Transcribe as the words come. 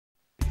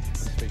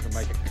to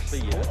make it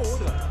clear. Order.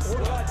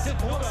 I did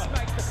not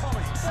make the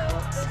comments. Bill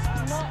is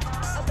not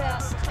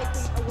about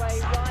taking away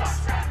rights.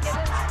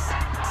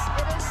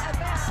 It is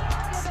about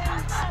giving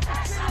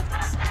opportunity.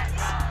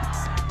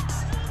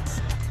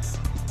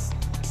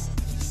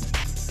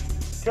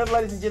 Good,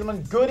 ladies and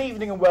gentlemen, good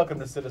evening and welcome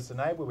to Citizen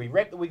A, where we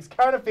wrap the week's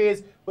current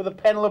affairs with a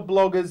panel of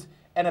bloggers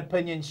and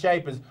opinion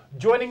shapers.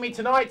 Joining me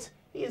tonight,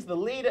 he is the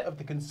leader of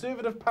the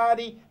Conservative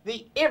Party,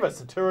 the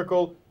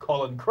ever-satirical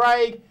Colin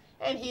Craig,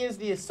 and he is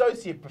the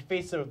Associate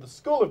Professor of the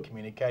School of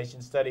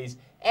Communication Studies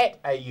at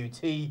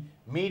AUT,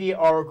 Media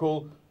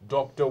Oracle,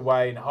 Dr.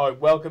 Wayne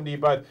Hope. Welcome to you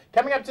both.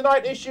 Coming up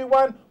tonight, Issue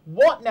 1,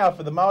 what now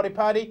for the Māori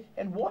Party,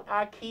 and what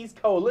are Key's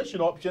coalition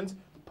options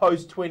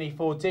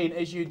post-2014?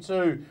 Issue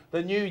 2,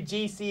 the new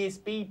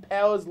GCSB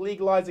powers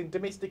legalising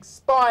domestic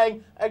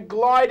spying are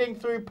gliding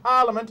through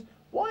Parliament.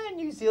 Why are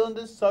New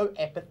Zealanders so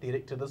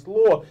apathetic to this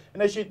law?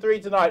 In Issue 3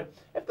 tonight,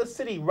 if the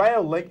City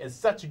Rail link is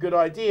such a good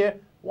idea,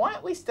 why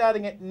aren't we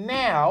starting it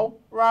now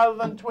rather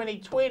than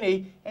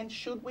 2020? And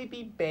should we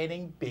be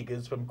banning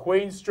beggars from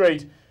Queen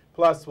Street?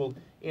 Plus, we'll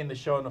end the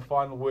show in a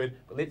final word,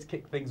 but let's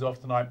kick things off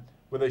tonight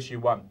with Issue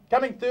 1.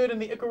 Coming third in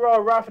the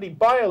Ikaroa Rafferty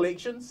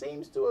by-election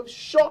seems to have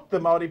shocked the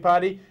Māori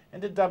Party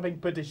into dumping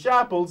Peter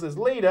Sharples as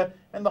leader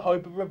in the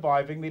hope of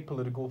reviving their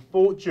political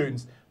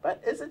fortunes.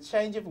 But is a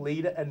change of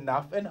leader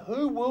enough, and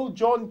who will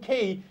John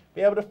Key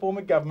be able to form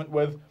a government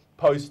with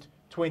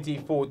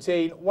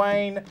post-2014?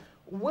 Wayne,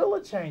 will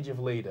a change of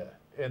leader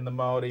in the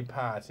Māori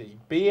Party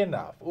be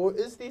enough, or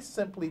is there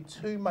simply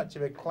too much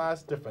of a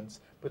class difference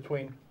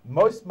between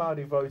most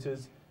Māori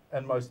voters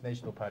and most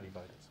National Party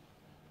voters?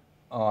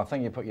 Oh, I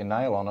think you put your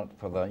nail on it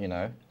for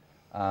the,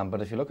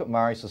 but if you look at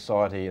Māori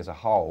society as a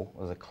whole,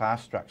 there's a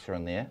class structure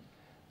in there,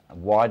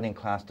 widening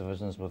class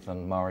divisions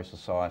within Māori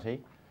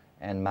society,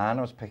 and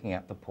Mana is picking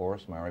up the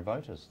poorest Māori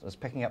voters. It's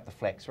picking up the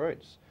flax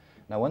roots.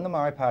 Now, when the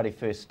Māori Party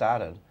first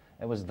started,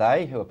 it was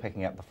they who were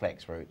picking up the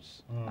flax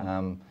roots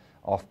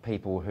off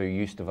people who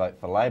used to vote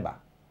for Labour.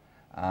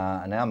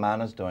 And now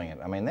Mana's doing it.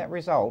 I mean, that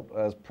result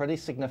is pretty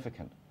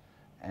significant.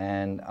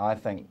 And I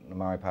think the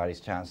Māori Party's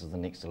chances in the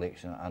next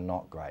election are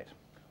not great.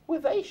 Were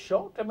they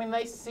shocked? I mean,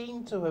 they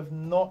seem to have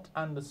not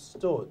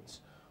understood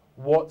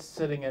what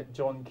sitting at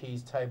John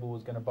Key's table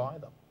was going to buy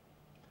them.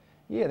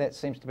 Yeah, that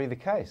seems to be the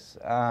case.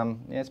 Yeah,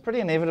 it's pretty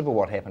inevitable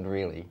what happened,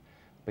 really,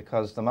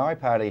 because the Māori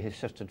Party has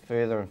shifted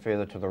further and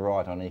further to the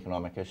right on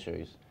economic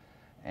issues.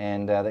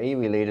 And the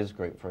iwi Leaders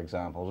Group, for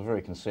example, is a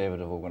very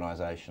conservative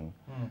organisation,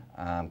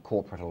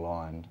 corporate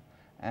aligned.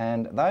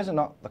 And those are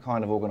not the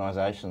kind of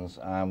organisations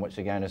which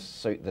are going to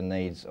suit the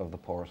needs of the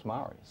poorest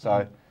Māori.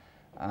 So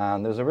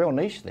there's a real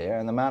niche there,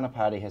 and the Mana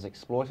Party has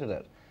exploited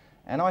it.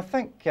 And I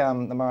think the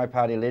Māori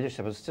Party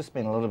leadership has just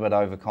been a little bit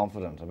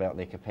overconfident about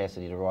their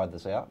capacity to ride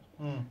this out.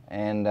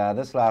 And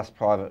this last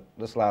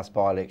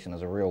by-election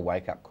is a real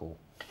wake-up call.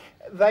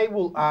 They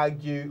will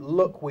argue,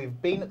 look,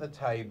 we've been at the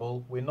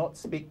table, we're not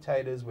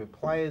spectators, we're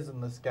players in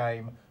this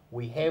game,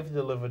 we have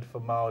delivered for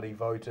Māori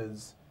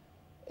voters.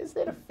 Is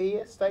that a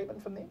fair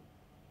statement from them?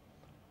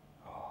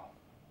 Oh,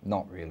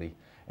 not really.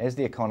 As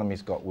the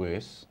economy's got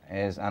worse,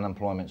 as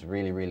unemployment's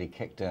really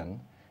kicked in,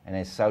 and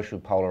as social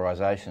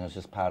polarisation is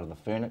just part of the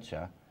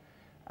furniture,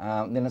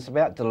 then it's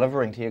about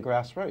delivering to your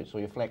grassroots or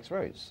your flax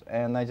roots,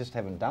 and they just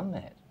haven't done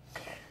that.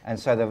 And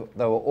so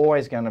they were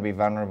always going to be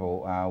vulnerable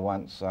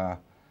once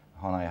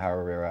Hone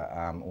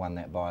Harawira won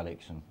that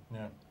by-election.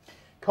 Yeah.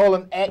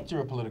 Colin, act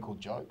you're a political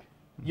joke.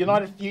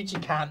 United Future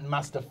can't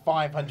muster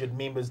 500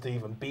 members to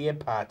even be a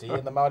party,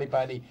 and the Māori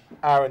Party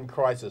are in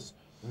crisis.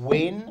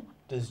 When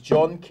does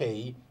John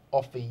Key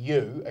offer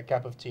you a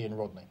cup of tea in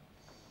Rodney?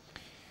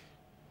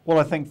 Well,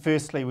 I think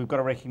firstly we've got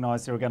to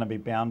recognise there are going to be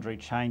boundary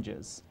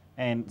changes.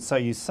 And so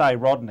you say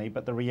Rodney,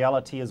 but the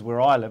reality is where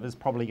I live is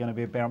probably going to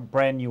be a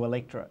brand new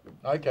electorate.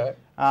 Okay.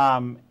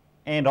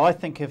 And I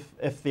think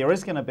if there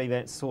is going to be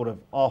that sort of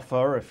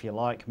offer, if you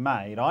like,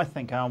 made, I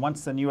think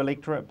once the new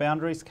electorate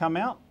boundaries come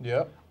out,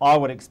 I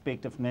would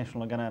expect if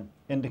National are going to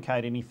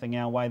indicate anything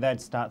our way, they'd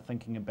start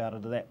thinking about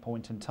it at that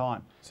point in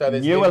time. So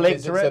there's new been,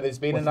 electorate so there's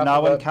been with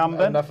enough, no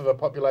incumbent, enough of a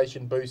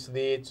population boost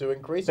there to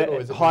increase it?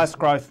 Or is it highest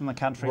growth in the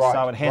country, right,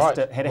 so it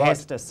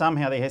has to,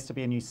 somehow there has to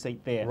be a new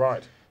seat there.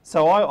 Right.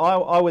 So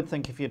I would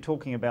think if you're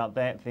talking about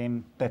that,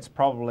 then that's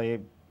probably,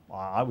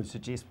 I would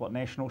suggest what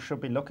National should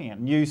be looking at.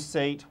 New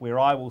seat where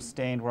I will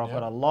stand, where I've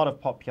got a lot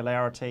of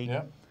popularity.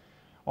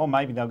 Or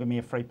maybe they'll give me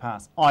a free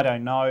pass. I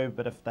don't know,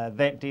 but if they're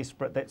that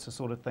desperate, that's the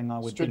sort of thing I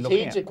would be looking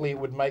at. Strategically, it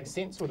would make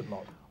sense, would it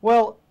not?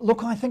 Well,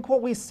 look, I think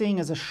what we're seeing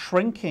is a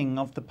shrinking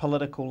of the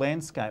political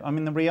landscape. I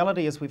mean, the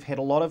reality is we've had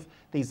a lot of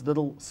these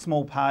little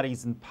small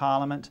parties in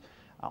Parliament.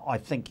 I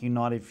think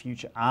United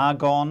Future are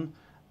gone.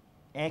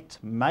 ACT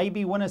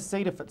maybe win a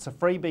seat if it's a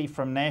freebie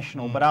from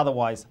National, but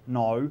otherwise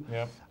no.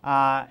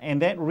 And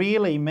that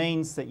really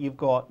means that you've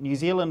got New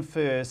Zealand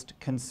First,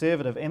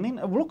 Conservative, and then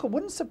look, it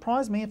wouldn't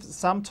surprise me if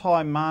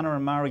sometime Mana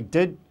and Murray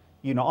did,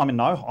 I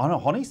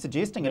know Honey's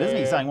suggesting it, isn't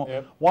he? Saying,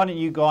 well, why don't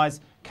you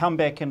guys come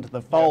back into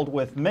the fold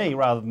with me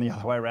rather than the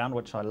other way around,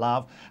 which I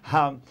love.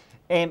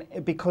 And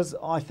because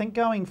I think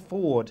going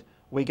forward,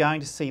 we're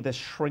going to see this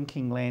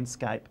shrinking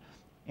landscape.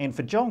 And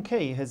for John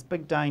Key, his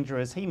big danger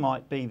is he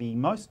might be the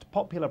most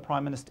popular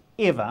Prime Minister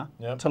ever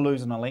to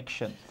lose an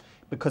election,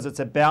 because it's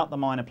about the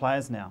minor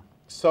players now.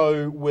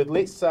 So with,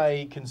 let's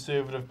say,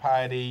 Conservative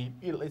Party,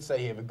 let's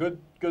say you have a good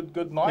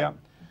night.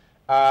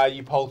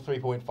 You poll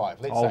 3.5.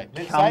 Let's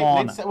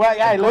say. Well,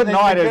 hey, a good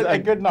night is a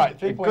good night.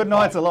 3.5. A good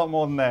night's a lot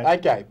more than that.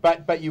 Okay,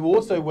 but you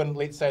also, when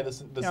let's say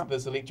this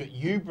electorate,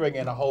 you bring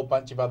in a whole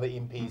bunch of other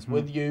MPs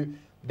with you.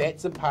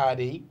 That's a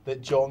party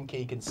that John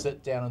Key can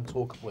sit down and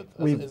talk with.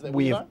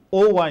 We've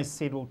always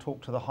said we'll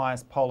talk to the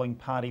highest polling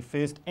party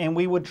first, and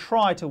we would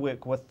try to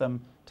work with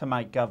them to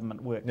make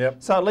government work.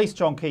 So at least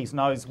John Key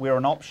knows we're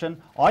an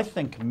option. I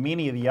think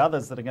many of the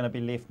others that are going to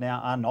be left now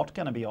are not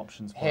going to be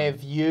options.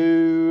 Have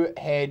you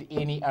had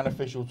any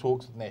unofficial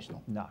talks with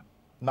National? No.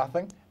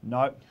 Nothing?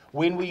 No.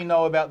 When will you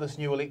know about this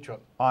new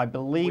electorate? I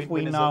believe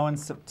we know in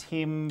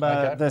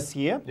September this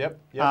year. It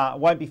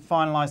won't be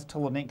finalised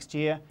till the next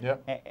year.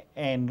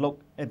 And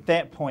look, at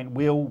that point,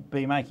 we'll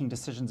be making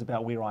decisions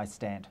about where I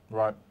stand.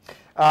 Right.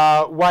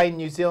 Wayne,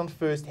 New Zealand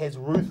First has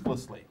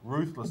ruthlessly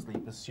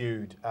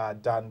pursued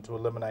done to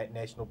eliminate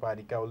National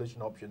Party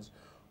coalition options.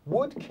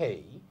 Would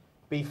Key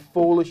be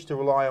foolish to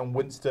rely on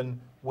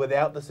Winston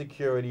without the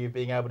security of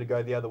being able to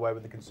go the other way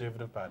with the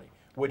Conservative Party?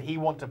 Would he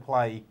want to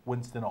play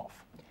Winston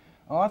off?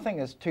 Oh, I think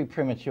it's too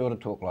premature to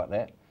talk like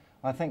that.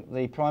 I think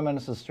the Prime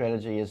Minister's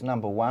strategy is,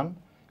 number one,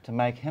 to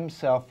make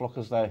himself look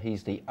as though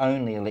he's the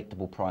only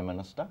electable Prime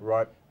Minister.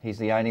 Right. He's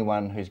the only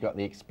one who's got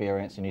the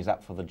experience and he's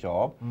up for the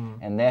job.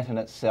 And that in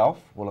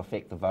itself will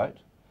affect the vote.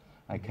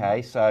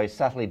 Okay, so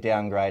subtly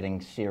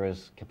downgrading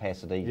Shearer's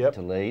capacity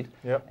to lead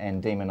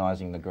and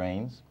demonising the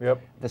Greens.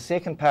 The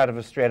second part of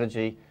his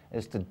strategy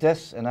is to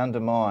diss and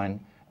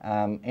undermine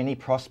any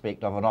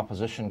prospect of an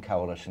opposition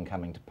coalition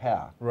coming to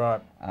power,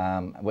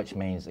 which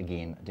means,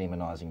 again,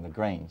 demonising the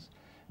Greens.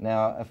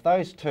 Now, if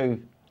those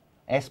two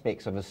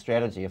aspects of his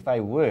strategy, if they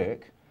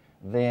work,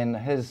 then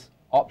his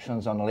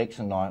options on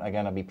election night are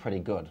going to be pretty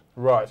good.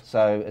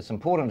 So it's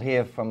important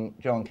here from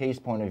John Key's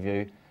point of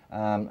view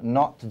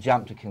not to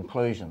jump to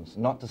conclusions,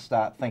 not to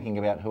start thinking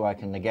about who I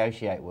can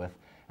negotiate with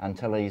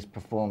until he's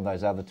performed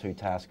those other two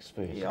tasks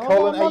first.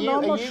 Colin,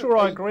 I'm not sure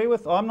I agree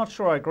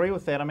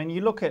with that. I mean, you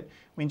look at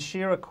when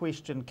Shearer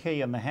questioned Key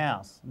in the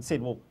House and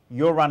said, well,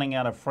 you're running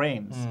out of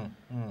friends.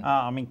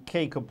 I mean,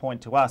 Key could point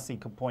to us, he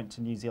could point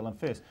to New Zealand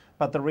First.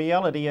 But the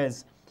reality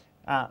is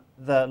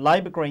the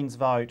Labour Greens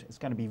vote is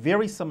going to be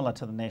very similar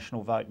to the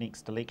National vote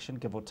next election,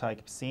 give or take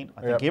a percent.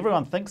 I think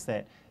everyone thinks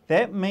that.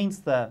 That means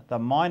the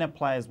minor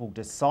players will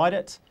decide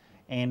it.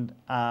 And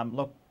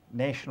look,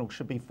 National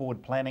should be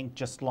forward planning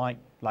just like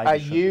Labour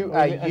should.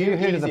 Have you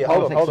heard of the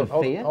politics of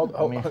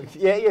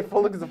fear? Yeah,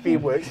 politics of fear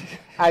works.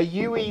 Are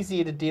you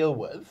easier to deal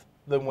with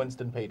than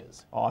Winston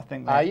Peters? I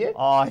think. Are you?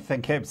 I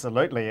think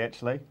absolutely,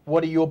 actually.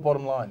 What are your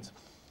bottom lines?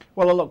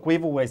 Well, look,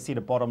 we've always said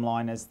a bottom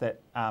line is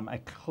that a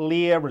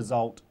clear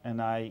result in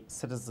a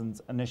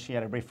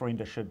citizens-initiated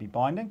referenda should be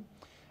binding.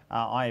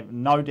 I have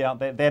no doubt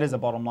that that is a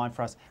bottom line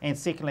for us. And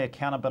secondly,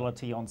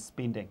 accountability on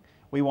spending.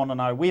 We want to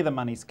know where the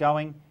money's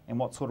going and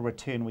what sort of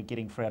return we're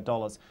getting for our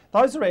dollars.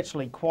 Those are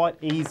actually quite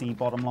easy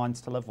bottom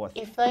lines to live with.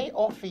 If they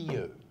offer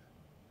you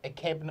a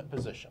cabinet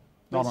position,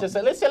 let's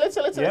say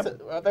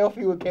they offer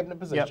you a cabinet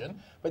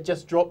position, but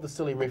just drop the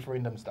silly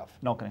referendum stuff.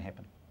 Not going to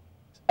happen.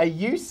 Are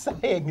you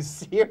saying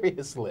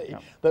seriously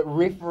that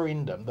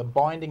referendum, the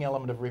binding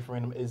element of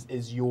referendum,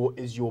 is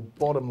your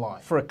bottom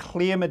line? For a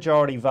clear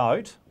majority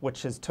vote,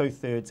 which is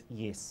 2/3,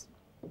 yes.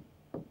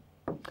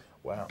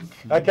 Wow.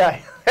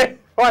 Okay.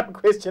 Final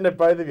question to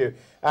both of you.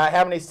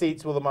 How many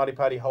seats will the Māori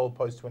Party hold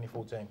post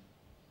 2014?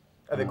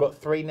 They've got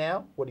 3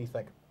 now. What do you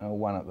think?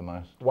 1 at the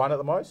most. 1 at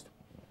the most?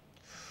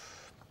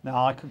 No,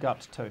 I could go up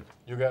to 2.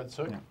 You'll go up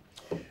to 2? Yeah.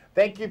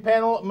 Thank you,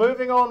 panel.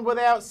 Moving on with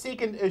our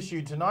second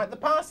issue tonight, the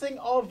passing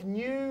of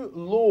new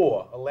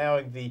law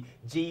allowing the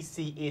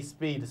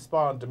GCSB to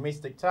spy on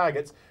domestic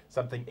targets,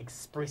 something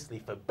expressly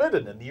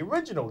forbidden in the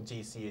original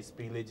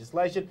GCSB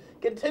legislation,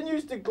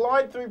 continues to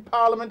glide through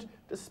Parliament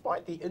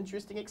despite the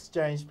interesting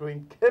exchange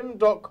between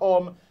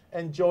Kim.com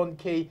and John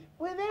Key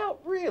without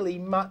really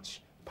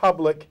much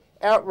public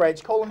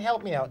outrage. Colin,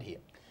 help me out here.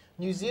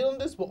 New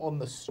Zealanders were on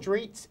the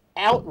streets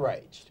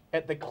outraged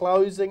at the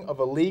closing of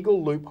a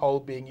legal loophole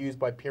being used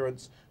by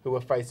parents who were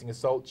facing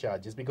assault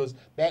charges because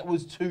that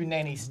was too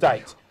nanny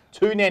state.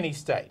 Too nanny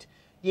state.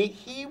 Yet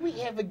here we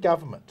have a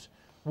government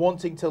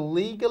wanting to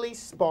legally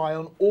spy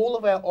on all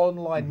of our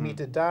online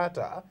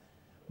metadata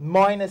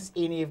minus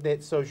any of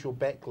that social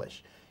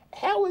backlash.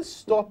 How is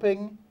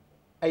stopping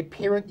a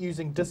parent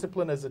using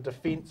discipline as a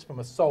defence from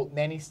assault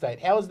nanny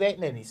state? How is that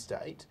nanny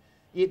state?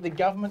 Yet the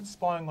government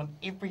spying on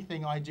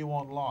everything I do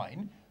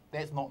online,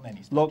 that's not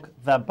nanny state. Look,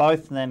 they're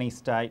both nanny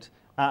state.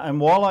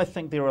 And while I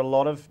think there are a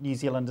lot of New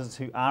Zealanders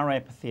who are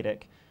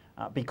apathetic,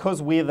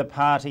 because we're the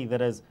party that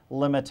is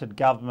limited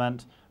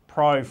government,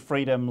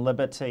 pro-freedom,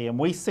 liberty, and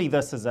we see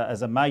this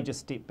as a major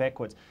step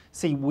backwards.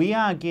 See, we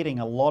are getting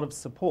a lot of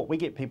support. We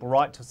get people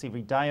write to us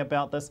every day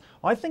about this.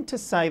 I think to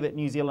say that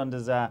New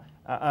Zealanders are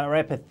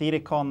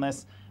apathetic on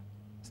this,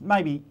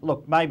 Maybe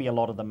a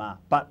lot of them are,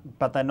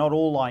 but they're not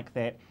all like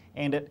that.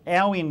 And at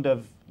our end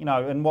of,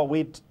 in what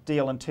we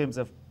deal in terms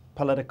of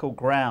political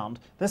ground,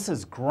 this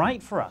is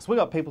great for us. We've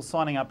got people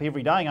signing up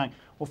every day going,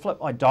 well, flip,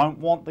 I don't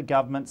want the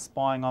government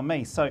spying on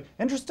me. So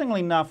interestingly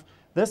enough,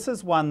 this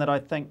is one that I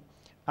think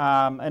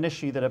an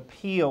issue that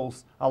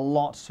appeals a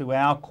lot to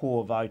our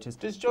core voters.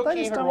 Does John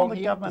Key have it wrong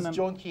here? Does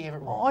John Key have it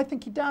wrong? I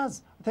think he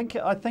does.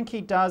 I think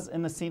he does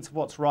in the sense of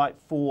what's right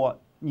for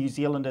New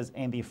Zealanders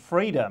and their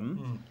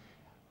freedom.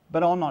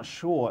 But I'm not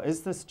sure.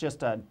 Is this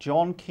just a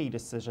John Key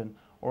decision,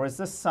 or is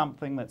this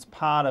something that's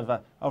part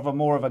of a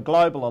more of a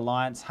global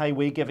alliance? Hey,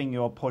 we're giving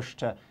you a push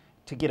to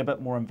get a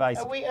bit more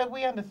invasive. Are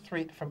we under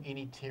threat from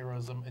any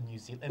terrorism in New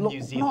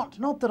Zealand?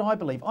 Not that I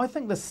believe. I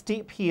think the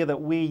step here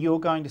that where you're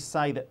going to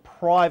say that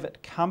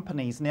private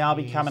companies now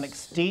become an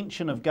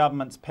extension of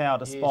government's power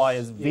to spy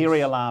is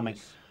very alarming.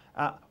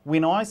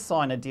 When I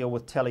sign a deal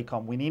with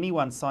Telecom, when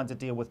anyone signs a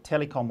deal with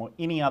Telecom or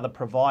any other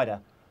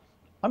provider,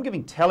 I'm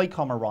giving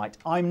Telecom a right.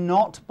 I'm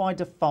not by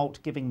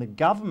default giving the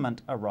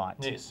government a right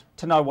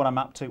to know what I'm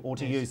up to or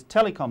to use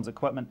Telecom's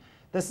equipment.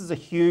 This is a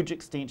huge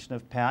extension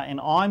of power, and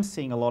I'm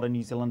seeing a lot of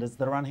New Zealanders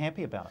that are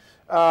unhappy about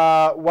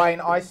it. Wayne,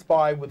 I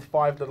spy with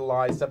 5 little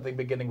eyes, something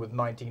beginning with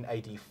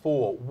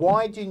 1984.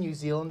 Why do New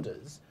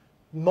Zealanders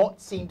not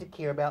seem to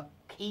care about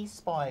Key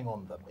spying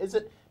on them? Is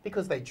it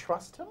because they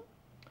trust him?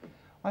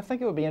 I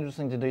think it would be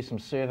interesting to do some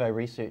survey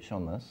research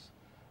on this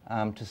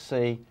to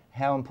see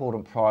how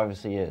important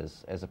privacy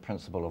is as a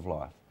principle of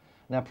life.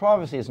 Now,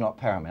 privacy is not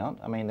paramount.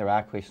 I mean, there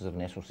are questions of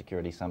national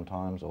security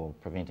sometimes or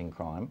preventing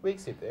crime. We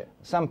accept that.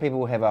 Some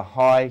people have a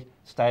high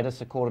status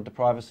accorded to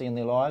privacy in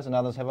their lives and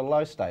others have a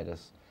low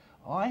status.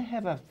 I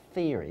have a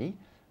theory,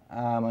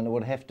 and it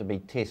would have to be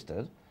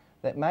tested,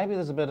 that maybe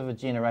there's a bit of a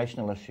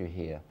generational issue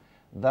here.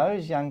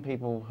 Those young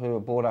people who are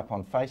brought up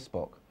on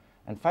Facebook,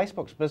 and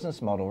Facebook's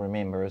business model,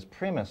 remember, is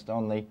premised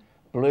on the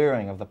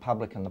blurring of the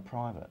public and the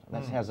private.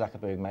 That's how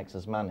Zuckerberg makes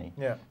his money.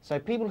 Yeah. So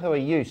people who are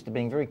used to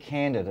being very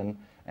candid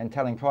and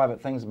telling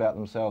private things about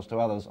themselves to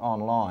others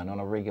online on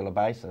a regular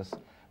basis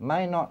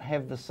may not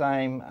have the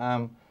same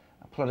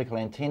political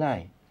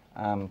antennae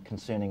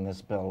concerning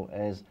this bill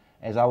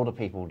as older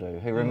people do,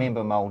 who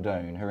remember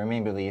Muldoon, who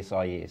remember the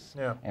SIS,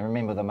 and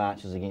remember the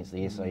marches against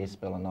the SIS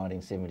bill in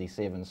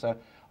 1977. So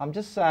I'm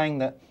just saying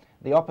that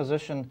the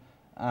opposition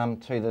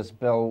to this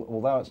bill,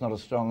 although it's not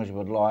as strong as you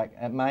would like,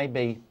 it may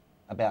be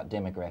about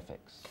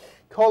demographics.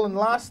 Colin,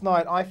 last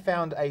night I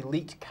found a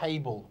leaked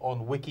cable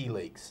on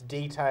WikiLeaks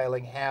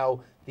detailing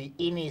how the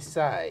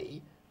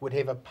NSA would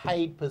have a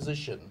paid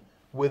position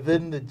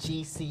within the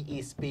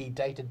GCSB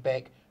dated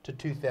back to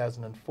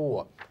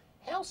 2004.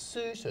 How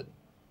certain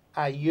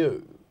are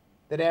you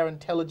that our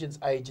intelligence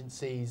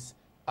agencies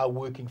are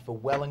working for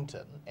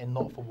Wellington and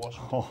not for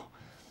Washington? Oh,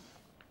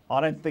 I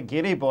don't think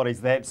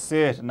anybody's that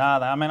certain, are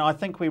they? I mean, I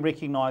think we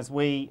recognise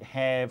we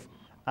have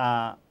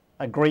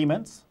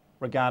agreements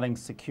regarding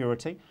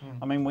security.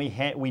 I mean,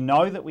 we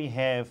know that we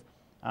have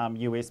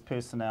US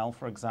personnel,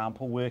 for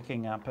example,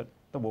 working up at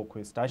the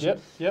Walkway station.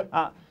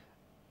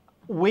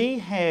 We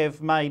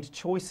have made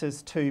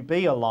choices to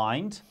be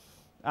aligned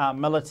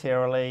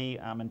militarily,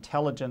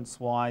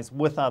 intelligence-wise,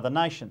 with other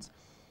nations.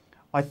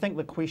 I think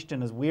the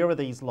question is, where are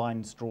these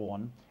lines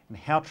drawn and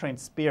how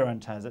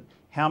transparent is it?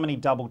 How many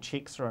double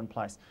checks are in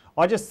place?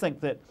 I just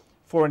think that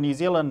for a New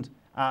Zealand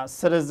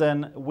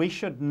citizen, we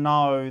should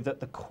know that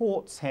the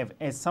courts have,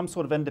 as some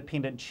sort of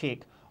independent check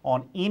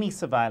on any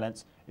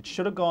surveillance, it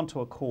should have gone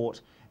to a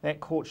court. That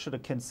court should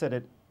have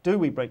considered, do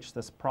we breach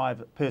this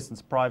private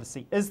person's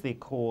privacy? Is there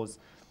cause?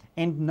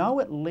 And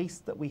know at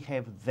least that we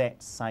have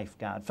that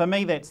safeguard. For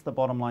me, that's the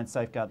bottom line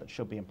safeguard that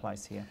should be in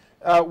place here.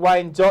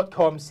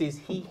 Wayne.com says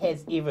he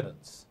has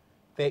evidence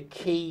that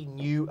Key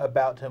knew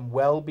about him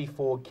well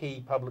before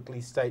Key publicly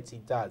states he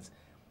does.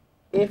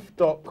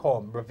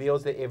 If.com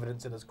reveals that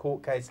evidence in his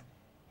court case.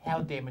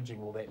 How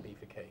damaging will that be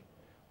for Key?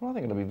 Well, I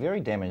think it'll be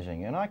very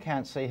damaging, and I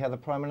can't see how the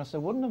Prime Minister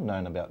wouldn't have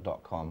known about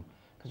 .com.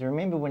 Because you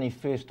remember when he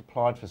first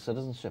applied for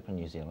citizenship in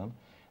New Zealand,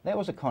 that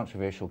was a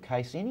controversial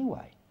case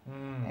anyway.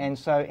 And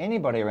so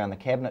anybody around the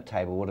cabinet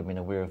table would have been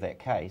aware of that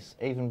case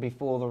even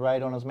before the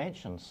raid on his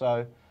mansion.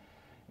 So,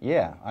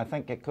 yeah, I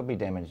think it could be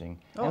damaging.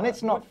 And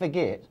let's not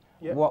forget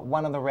what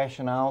one of the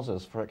rationales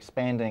is for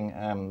expanding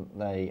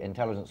the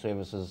intelligence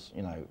services,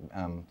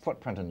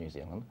 footprint in New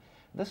Zealand.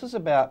 This is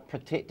about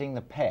protecting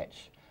the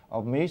patch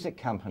of music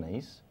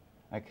companies,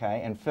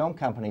 and film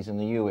companies in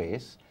the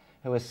US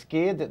who are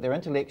scared that their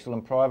intellectual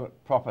and private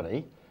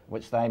property,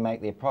 which they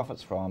make their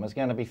profits from, is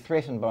going to be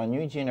threatened by a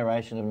new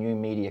generation of new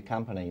media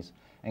companies,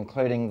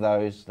 including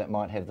those that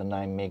might have the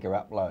name Mega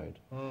Upload.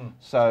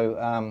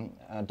 So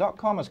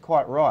 .com is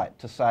quite right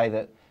to say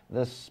that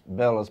this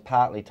bill is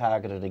partly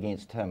targeted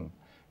against him,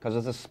 because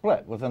there's a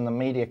split within the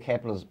media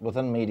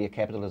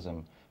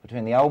capitalism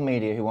between the old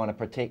media who want to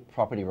protect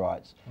property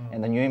rights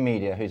and the new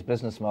media whose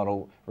business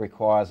model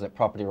requires that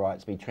property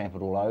rights be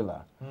trampled all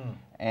over.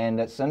 And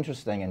it's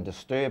interesting and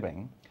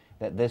disturbing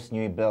that this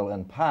new bill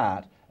in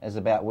part is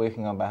about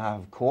working on behalf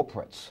of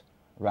corporates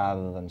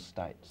rather than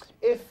states.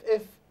 If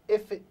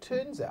it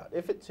turns out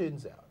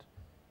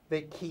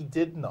that Key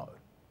did know,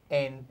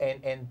 and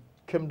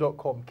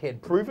Kim.com can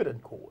prove it in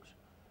court,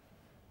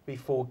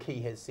 before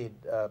Key has said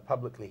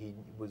publicly he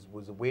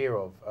was aware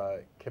of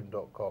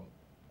Kim.com.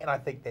 And I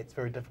think that's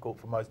very difficult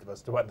for most of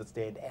us to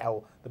understand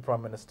how the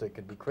Prime Minister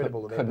could be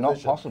credible in that Could not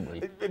position.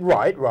 possibly.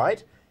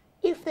 Right.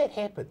 If that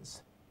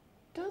happens,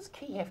 does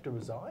Key have to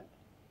resign?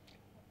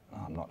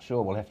 I'm not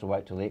sure. We'll have to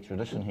wait till the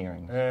extradition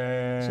hearings.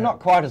 It's not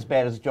quite as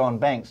bad as John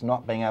Banks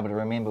not being able to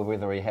remember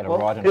whether he had a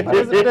right in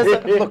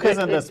Look,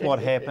 isn't this what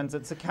happens?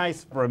 It's a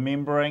case of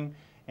remembering,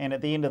 and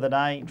at the end of the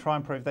day, try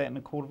and prove that in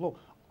a court of law.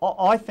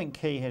 I think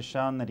Key has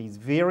shown that he's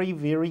very,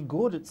 very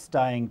good at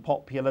staying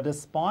popular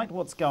despite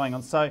what's going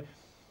on. So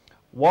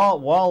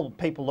while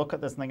people look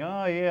at this and think,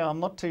 oh yeah, I'm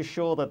not too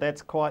sure that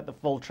that's quite the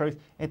full truth,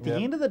 at the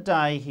end of the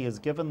day, he is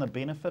given the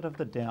benefit of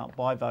the doubt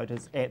by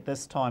voters at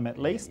this time at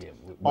least.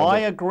 I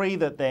agree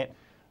that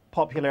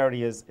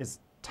popularity is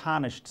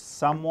tarnished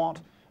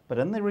somewhat, but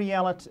in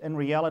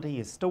reality,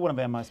 he's still one of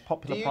our most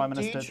popular prime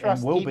ministers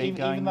and will be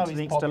going into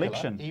the next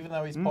election. Even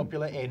though he's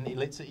popular, and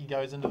let's say he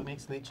goes into the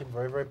next election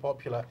very, very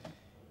popular,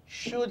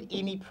 should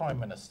any Prime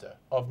Minister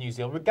of New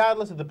Zealand,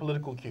 regardless of the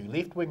political cue,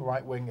 left wing,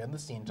 right wing, in the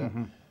centre,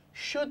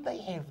 should they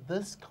have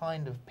this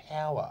kind of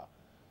power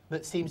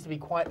that seems to be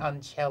quite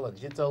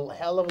unchallenged? It's a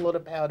hell of a lot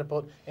of power to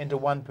put into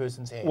one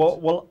person's hands.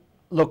 Well,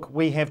 look,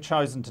 we have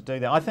chosen to do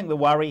that. I think the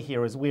worry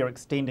here is we're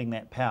extending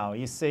that power.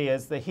 You see,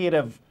 as the head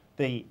of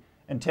the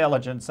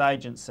intelligence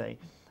agency,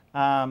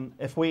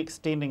 if we're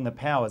extending the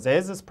powers,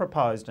 as is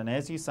proposed and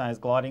as you say is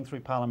gliding through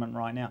Parliament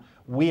right now,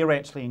 we're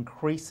actually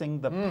increasing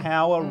the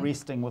power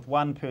resting with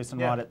one person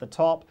right at the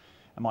top.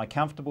 Am I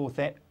comfortable with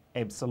that?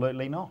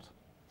 Absolutely not.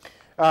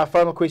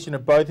 Final question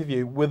of both of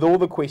you. With all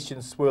the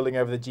questions swirling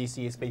over the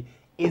GCSB,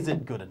 is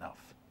it good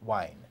enough,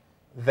 Wayne,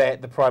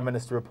 that the Prime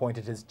Minister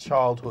appointed his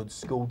childhood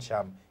school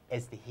chum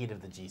as the head of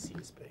the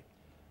GCSB?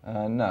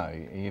 No,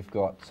 you've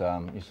got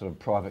your sort of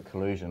private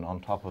collusion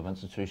on top of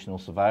institutional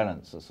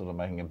surveillance that's sort of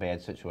making a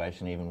bad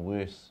situation even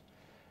worse.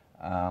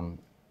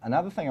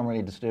 Another thing I'm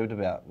really disturbed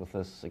about with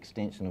this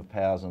extension of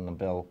powers in the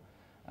bill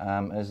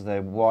is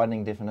the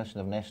widening definition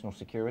of national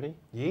security.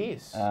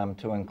 Yes.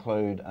 To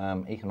include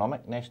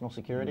economic national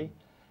security.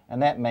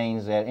 And that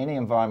means that any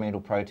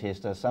environmental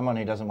protester, someone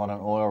who doesn't want an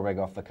oil rig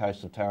off the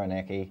coast of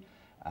Taranaki,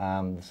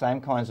 the same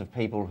kinds of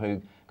people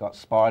who got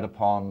spied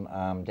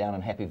upon down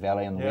in Happy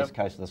Valley on the west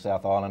coast of the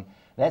South Island,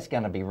 that's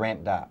going to be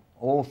ramped up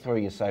all through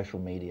your social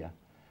media.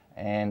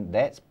 And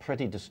that's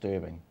pretty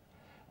disturbing.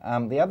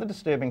 The other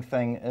disturbing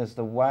thing is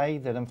the way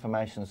that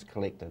information is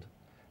collected.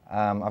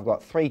 I've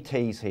got 3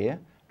 T's here: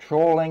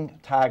 trawling,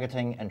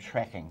 targeting and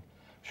tracking.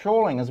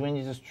 Trawling is when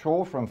you just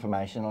trawl for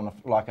information on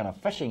like on a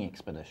fishing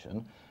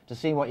expedition to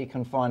see what you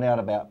can find out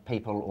about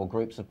people or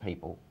groups of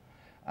people.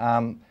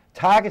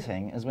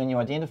 Targeting is when you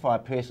identify a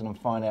person and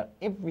find out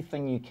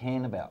everything you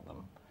can about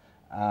them,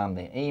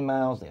 their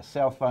emails, their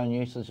cell phone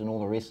usage and all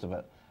the rest of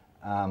it,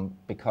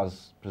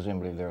 because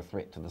presumably they're a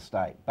threat to the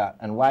state, but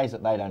in ways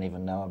that they don't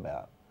even know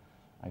about.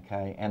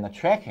 Okay? And the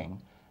tracking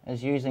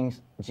is using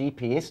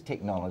GPS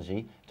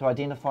technology to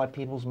identify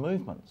people's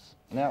movements.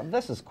 Now,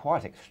 this is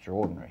quite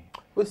extraordinary.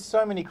 With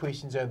so many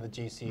questions over the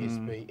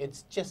GCSB,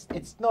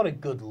 it's not a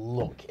good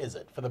look, is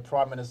it, for the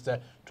Prime Minister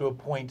to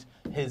appoint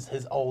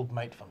his old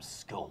mate from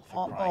school,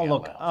 for crying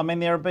out loud? I mean,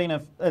 there have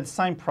been the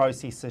same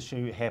process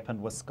issue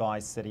happened with Sky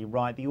City,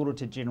 right? The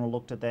Auditor General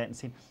looked at that and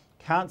said,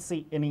 can't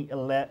see any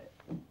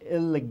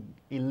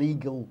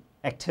illegal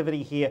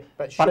activity here,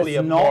 but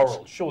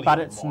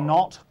it's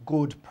not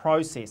good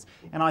process.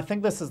 And I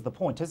think this is the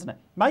point, isn't it?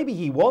 Maybe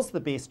he was the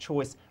best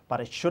choice,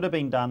 but it should have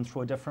been done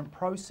through a different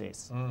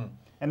process.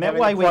 And that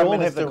way we all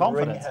have the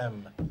confidence.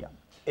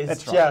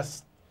 It's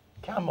just,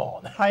 come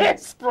on,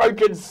 it's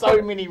broken so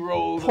many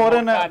rules. Put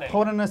in a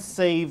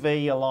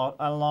CV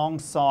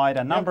alongside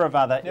a number of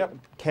other,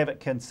 have it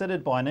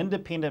considered by an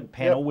independent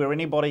panel where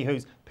anybody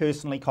who's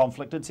personally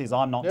conflicted says,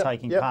 I'm not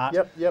taking part,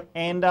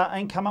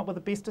 and come up with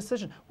the best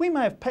decision. We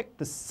may have picked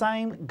the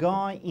same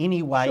guy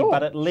anyway,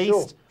 but at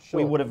least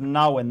we would have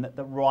known that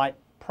the right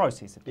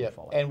process had been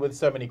followed. And with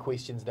so many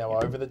questions now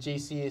over the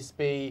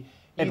GCSB,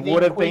 it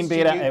would have been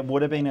better. It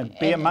would have been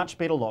a much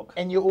better look.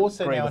 And you're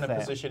also now in a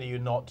position, are you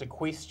not, to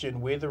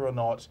question whether or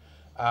not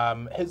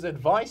his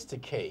advice to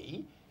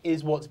Key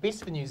is what's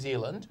best for New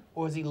Zealand,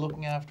 or is he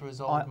looking after his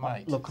old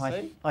mate? Look,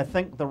 I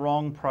think the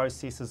wrong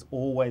processes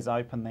always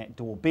open that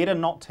door. Better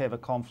not to have a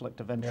conflict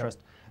of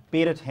interest.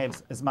 Better to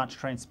have as much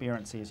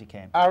transparency as you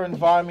can. Are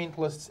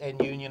environmentalists and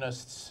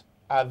unionists,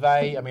 are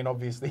they, I mean,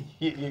 obviously,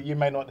 you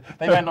may not,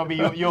 they may not be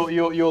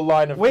your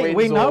line of friends.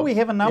 We know we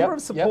have a number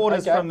of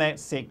supporters from that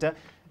sector.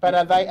 But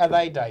are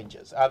they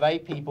dangers? Are they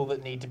people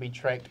that need to be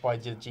tracked by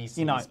the GCSB?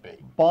 You know,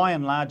 by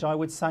and large, I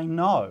would say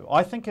no.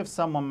 I think if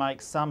someone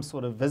makes some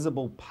sort of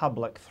visible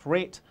public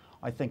threat,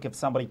 I think if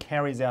somebody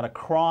carries out a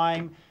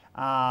crime,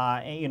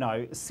 you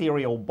know,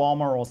 serial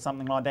bomber or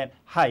something like that,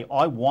 hey,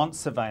 I want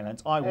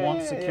surveillance, I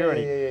want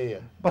security.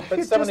 But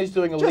someone who's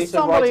doing a letter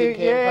writing campaign?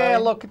 Yeah,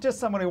 look, just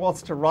someone who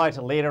wants to write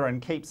a letter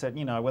and keeps it,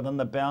 you know, within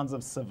the bounds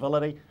of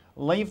civility,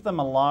 leave them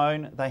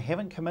alone. They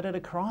haven't committed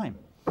a crime.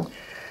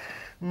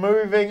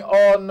 Moving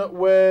on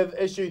with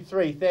issue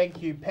 3.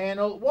 Thank you,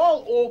 panel.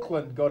 While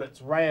Auckland got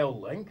its rail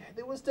link,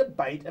 there was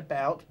debate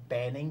about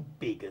banning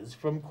beggars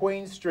from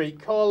Queen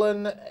Street.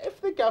 Colin,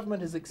 if the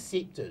government has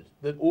accepted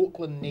that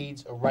Auckland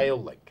needs a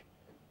rail link,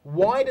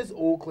 why does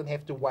Auckland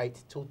have to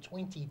wait till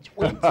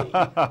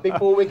 2020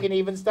 before we can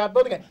even start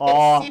building it?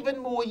 That's 7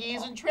 more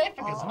years in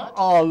traffic, isn't it?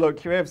 Oh,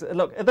 look,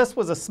 look, this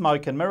was a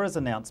smoke and mirrors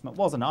announcement,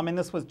 wasn't it? I mean,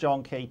 this was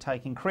John Key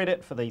taking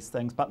credit for these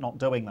things but not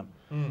doing them.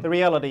 The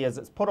reality is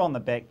it's put on the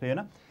back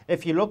burner.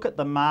 If you look at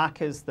the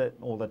markers that,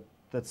 or the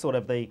sort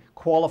of the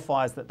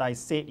qualifiers that they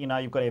set, you know,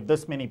 you've got to have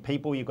this many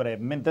people, you've got to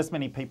have this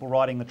many people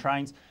riding the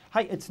trains.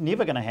 Hey, it's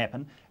never going to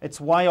happen. It's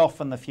way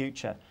off in the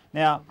future.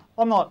 Now,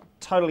 I'm not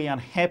totally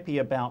unhappy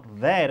about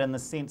that in the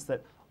sense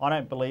that I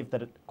don't believe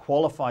that it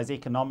qualifies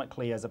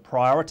economically as a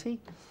priority.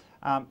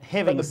 But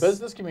the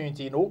business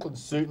community in Auckland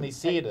certainly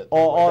said it.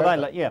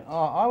 Yeah. Oh,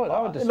 I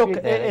would dispute Look,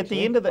 that, at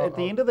the end of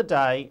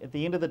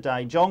the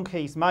day, John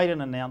Key's made an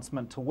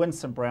announcement to win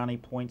some brownie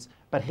points,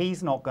 but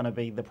he's not going to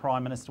be the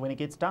Prime Minister when he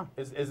gets done.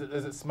 Is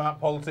it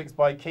smart politics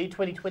by Key?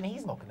 2020,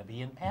 he's not going to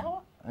be in power.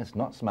 It's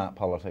not smart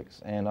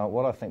politics, and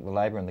what I think the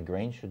Labor and the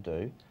Greens should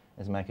do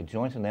is make a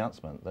joint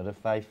announcement that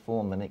if they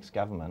form the next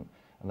government,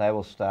 they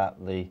will start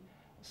the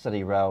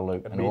City Rail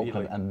Loop in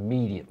Auckland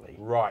immediately.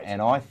 Right.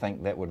 And I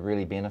think that would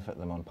really benefit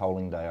them on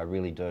polling day, I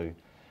really do.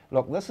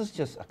 Look, this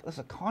is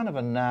a kind of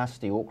a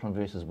nasty Auckland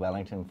versus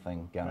Wellington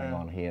thing going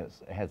on here.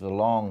 It has a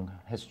long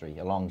history,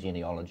 a long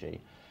genealogy.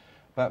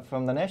 But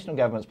from the national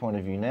government's point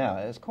of view now,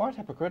 it's quite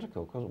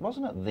hypocritical, because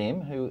wasn't it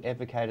them who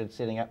advocated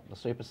setting up the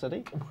super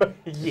city?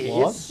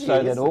 Yes.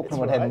 So that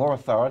Auckland would have more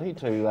authority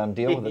to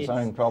deal with its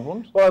own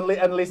problems. Well,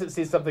 unless it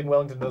says something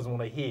Wellington doesn't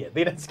want to hear.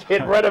 Then it's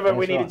get rid of it,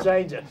 we need to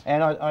change it.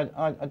 And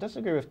I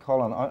disagree with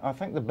Colin. I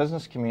think the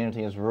business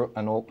community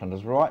in Auckland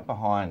is right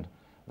behind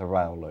the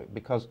rail loop,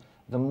 because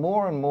the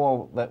more and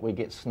more that we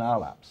get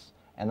snarl-ups,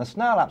 and the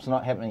snarl-ups are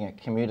not happening at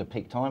commuter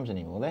peak times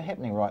anymore, they're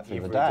happening right through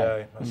the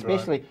day.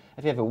 Especially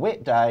if you have a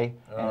wet day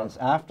and it's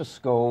after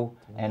school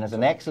and there's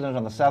an accident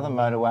on the southern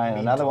motorway and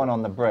another one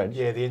on the bridge.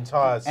 Yeah, the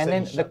entire city.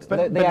 And then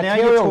But now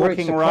you're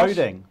talking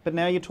roading. But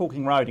now you're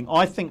talking roading.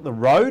 I think the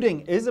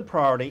roading is a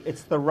priority.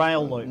 It's the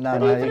rail loop. No,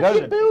 you've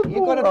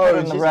got to put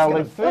in the rail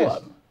loop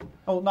first.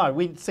 Oh no,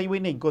 we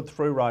need good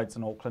through roads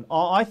in Auckland.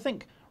 I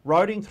think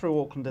roading through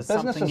Auckland is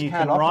something you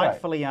can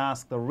rightfully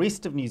ask the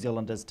rest of New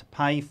Zealanders to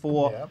pay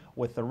for. Yeah.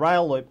 With the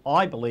rail loop,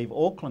 I believe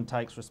Auckland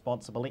takes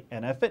responsibility,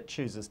 and if it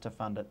chooses to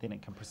fund it, then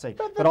it can proceed.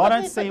 But I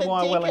don't see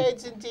why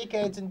Wellington...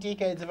 decades and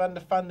decades of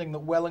underfunding that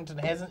Wellington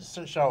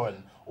hasn't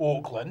shown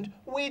Auckland,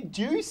 we're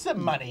due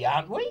some money,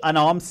 aren't we? And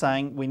I'm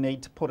saying we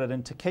need to put it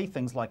into key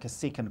things like a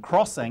second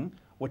crossing,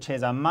 which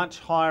has a much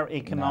higher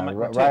economic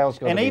return.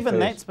 And even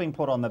that's been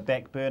put on the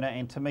back burner,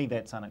 and to me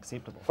that's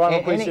unacceptable.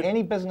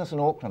 Any business in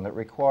Auckland that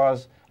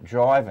requires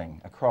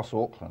driving across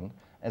Auckland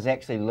is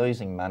actually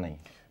losing money.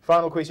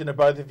 Final question to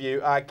both of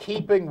you.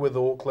 Keeping with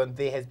Auckland,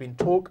 there has been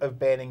talk of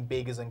banning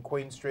beggars in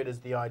Queen Street. Is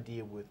the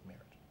idea worth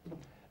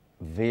merit?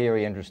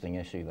 Very interesting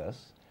issue,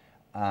 this.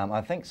 I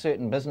think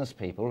certain business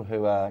people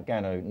who are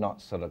going to not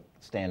sort of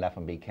stand up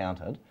and be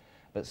counted,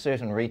 but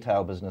certain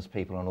retail business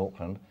people in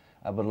Auckland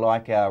would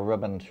like our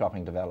ribbon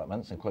shopping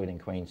developments, including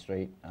Queen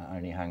Street,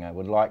 Onehunga,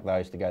 would like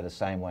those to go the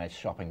same way as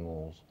shopping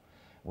malls,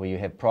 where you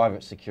have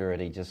private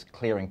security just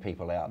clearing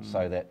people out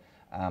so that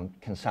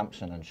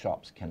consumption in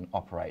shops can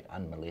operate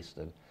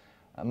unmolested.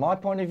 My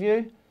point of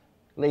view,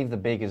 leave the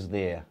beggars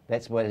there.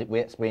 That's where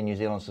New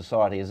Zealand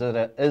society is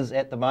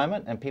at the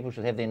moment, and people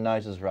should have their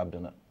noses rubbed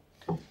in it.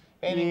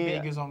 Banning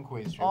beggars on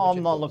Queen Street.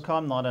 I'm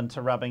not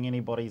into rubbing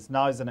anybody's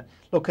nose in it.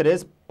 Look, it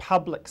is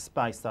public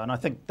space though, and I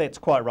think that's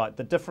quite right.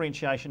 The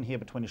differentiation here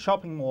between a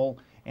shopping mall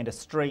and a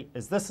street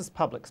is this is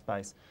public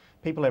space.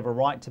 People have a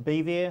right to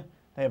be there.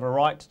 They have a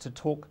right to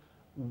talk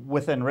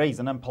within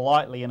reason and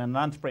politely in an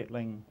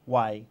unthreatening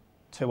way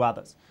to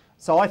others.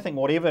 So I think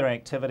whatever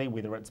activity,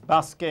 whether it's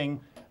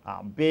busking,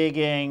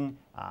 begging,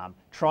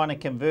 trying to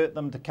convert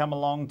them to come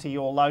along to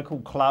your local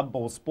club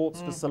or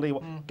sports facility,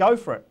 go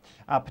for it.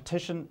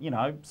 Petition,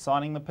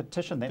 signing the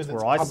petition. That's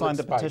where I signed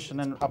the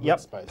petition.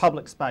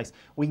 Public space.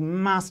 We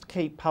must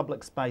keep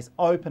public space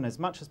open as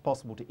much as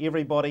possible to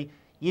everybody.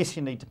 Yes,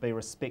 you need to be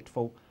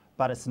respectful,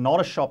 but it's not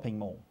a shopping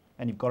mall.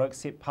 And you've got to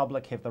accept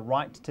public have the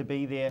right to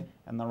be there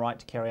and the right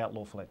to carry out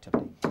lawful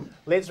activity.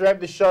 Let's wrap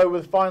the show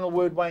with final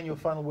word. Wayne, your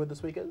final word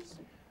this week is?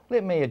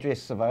 Let me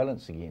address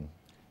surveillance again.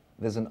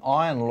 There's an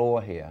iron law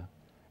here.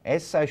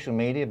 As social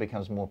media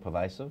becomes more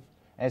pervasive,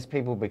 as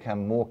people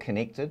become more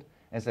connected,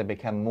 as they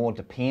become more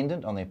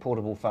dependent on their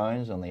portable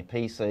phones, on their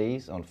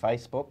PCs, on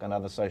Facebook and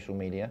other social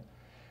media,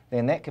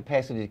 then that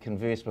capacity to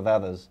converse with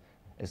others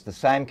is the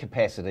same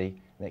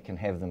capacity that can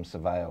have them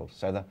surveilled.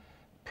 So the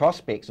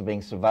prospects of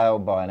being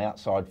surveilled by an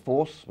outside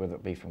force, whether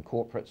it be from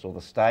corporates or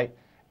the state,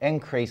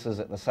 increases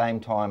at the same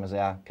time as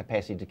our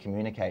capacity to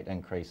communicate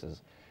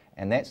increases.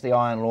 And that's the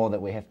iron law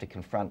that we have to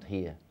confront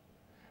here,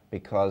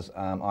 because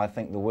I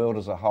think the world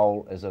as a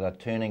whole is at a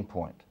turning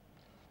point.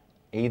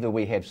 Either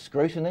we have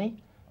scrutiny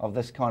of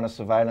this kind of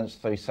surveillance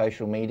through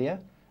social media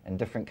in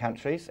different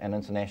countries and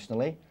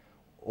internationally,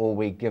 or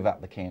we give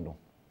up the candle.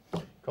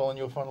 Colin,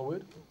 your final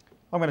word?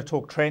 I'm going to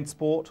talk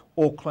transport,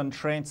 Auckland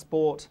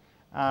transport.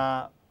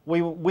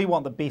 We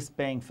want the best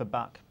bang for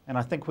buck, and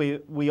I think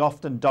we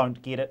often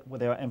don't get it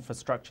with our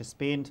infrastructure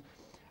spend.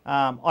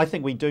 I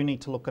think we do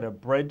need to look at a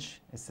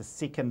bridge as the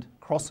second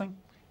crossing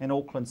in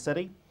Auckland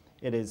City.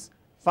 It is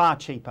far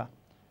cheaper,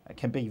 it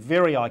can be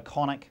very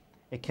iconic,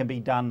 it can be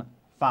done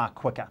far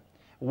quicker.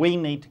 We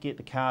need to get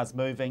the cars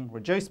moving,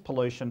 reduce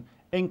pollution,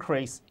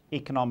 increase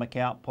economic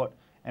output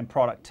and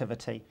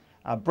productivity.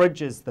 A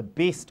bridge is the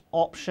best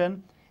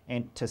option,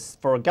 and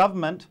for a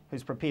government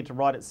who's prepared to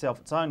write itself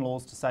its own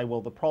laws to say,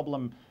 well, the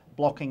problem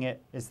blocking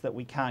it is that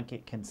we can't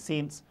get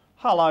consents.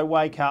 Hello,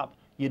 wake up.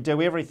 You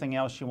do everything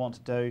else you want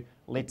to do.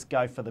 Let's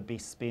go for the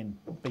best spend.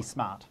 Be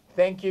smart.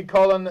 Thank you,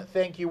 Colin.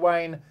 Thank you,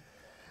 Wayne.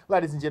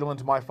 Ladies and gentlemen,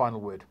 to my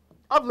final word.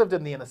 I've lived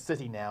in the inner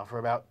city now for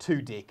about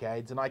 2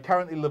 decades, and I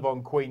currently live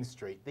on Queen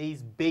Street.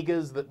 These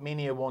beggars that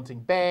many are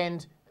wanting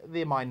banned,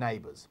 they're my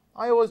neighbours.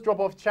 I always drop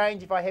off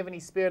change if I have any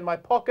spare in my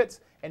pockets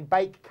and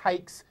bake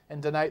cakes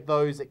and donate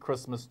those at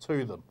Christmas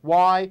to them.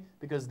 Why?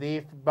 Because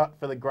there, but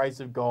for the grace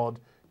of God,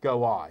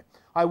 go I.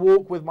 I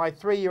walk with my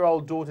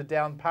 3-year-old daughter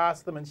down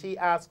past them and she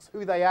asks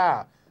who they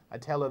are. I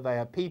tell her they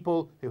are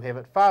people who have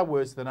it far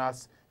worse than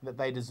us and that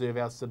they deserve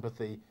our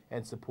sympathy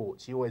and support.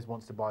 She always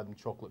wants to buy them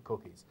chocolate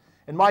cookies.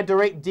 In my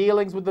direct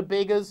dealings with the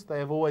beggars, they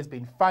have always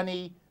been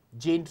funny,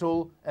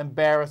 gentle,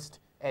 embarrassed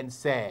and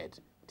sad.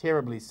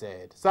 Terribly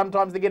sad.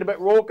 Sometimes they get a bit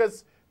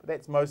raucous, but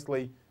that's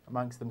mostly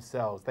amongst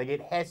themselves. They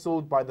get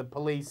hassled by the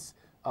police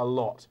a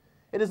lot.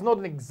 It is not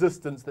an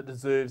existence that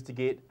deserves to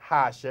get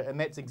harsher, and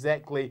that's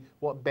exactly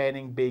what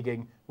banning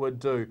begging would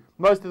do.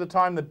 Most of the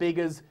time the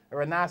beggars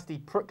are a nasty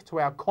prick to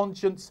our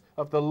conscience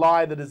of the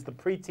lie that is the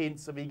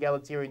pretense of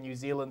egalitarian New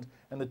Zealand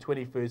in the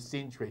 21st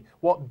century.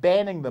 What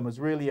banning them is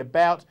really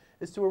about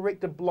is to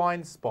erect a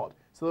blind spot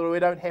so that we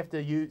don't have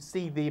to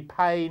see their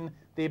pain,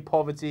 their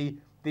poverty,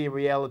 their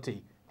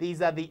reality.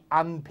 These are the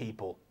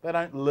unpeople. They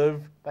don't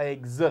live, they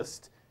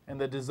exist. And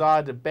the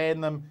desire to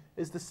ban them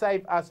is to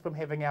save us from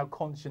having our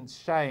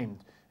conscience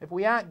shamed. If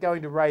we aren't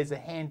going to raise a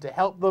hand to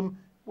help them,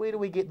 where do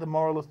we get the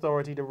moral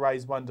authority to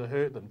raise one to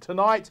hurt them?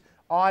 Tonight,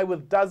 I,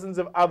 with dozens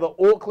of other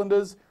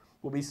Aucklanders,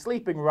 will be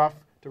sleeping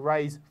rough to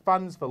raise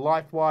funds for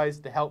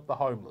LifeWise to help the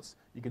homeless.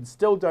 You can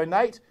still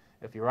donate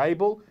if you're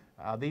able.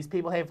 These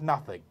people have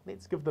nothing.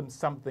 Let's give them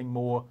something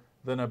more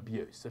than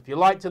abuse. If you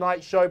like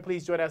tonight's show,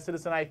 please join our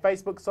Citizen A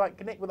Facebook site,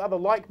 connect with other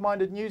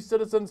like-minded news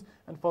citizens,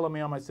 and follow me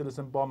on my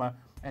Citizen Bomber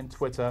and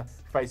Twitter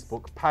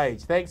Facebook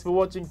page. Thanks for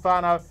watching,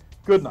 whānau.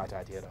 Good night,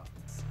 Aotearoa.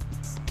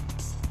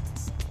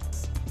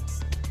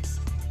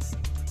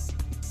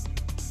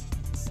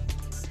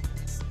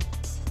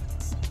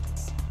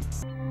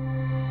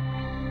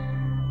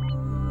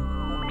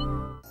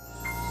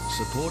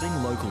 Supporting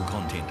local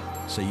content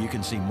so you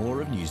can see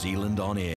more of New Zealand on air.